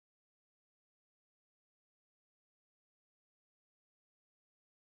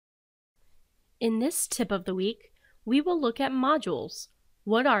In this tip of the week, we will look at modules.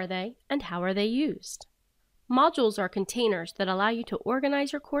 What are they and how are they used? Modules are containers that allow you to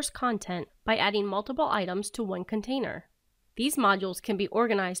organize your course content by adding multiple items to one container. These modules can be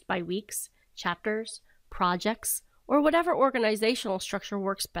organized by weeks, chapters, projects, or whatever organizational structure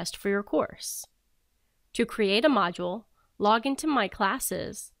works best for your course. To create a module, log into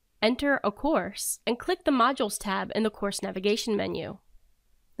MyClasses, enter a course, and click the Modules tab in the course navigation menu.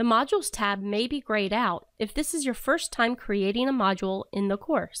 The Modules tab may be grayed out if this is your first time creating a module in the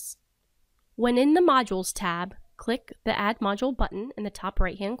course. When in the Modules tab, click the Add Module button in the top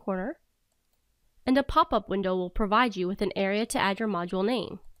right-hand corner, and a pop-up window will provide you with an area to add your module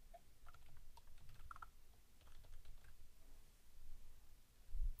name.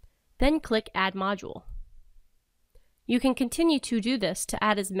 Then click Add Module. You can continue to do this to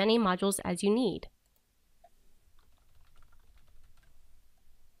add as many modules as you need.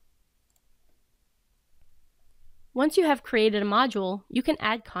 Once you have created a module, you can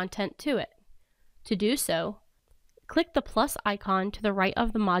add content to it. To do so, click the plus icon to the right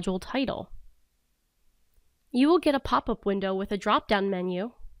of the module title. You will get a pop-up window with a drop-down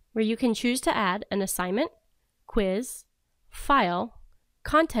menu where you can choose to add an assignment, quiz, file,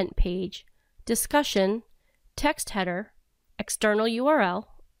 content page, discussion, text header, external URL,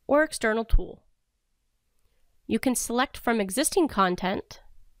 or external tool. You can select from existing content,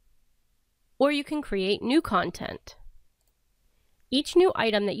 or you can create new content. Each new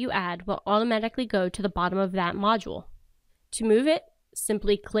item that you add will automatically go to the bottom of that module. To move it,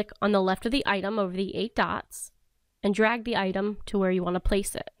 simply click on the left of the item over the 8 dots and drag the item to where you want to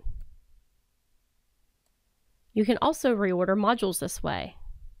place it. You can also reorder modules this way.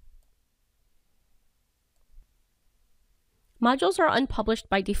 Modules are unpublished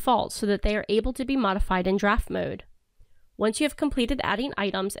by default so that they are able to be modified in draft mode. Once you have completed adding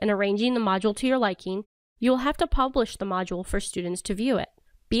items and arranging the module to your liking, you will have to publish the module for students to view it.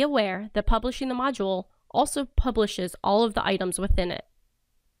 Be aware that publishing the module also publishes all of the items within it.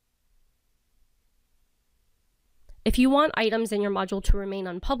 If you want items in your module to remain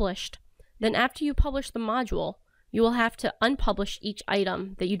unpublished, then after you publish the module, you will have to unpublish each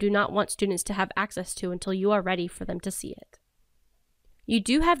item that you do not want students to have access to until you are ready for them to see it. You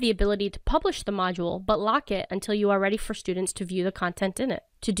do have the ability to publish the module, but lock it until you are ready for students to view the content in it.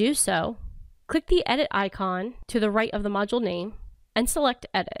 To do so, click the Edit icon to the right of the module name and select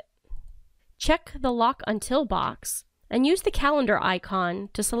Edit. Check the Lock Until box and use the calendar icon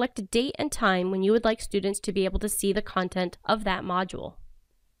to select a date and time when you would like students to be able to see the content of that module.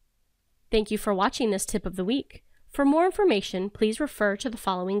 Thank you for watching this tip of the week. For more information, please refer to the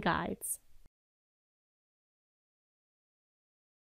following guides.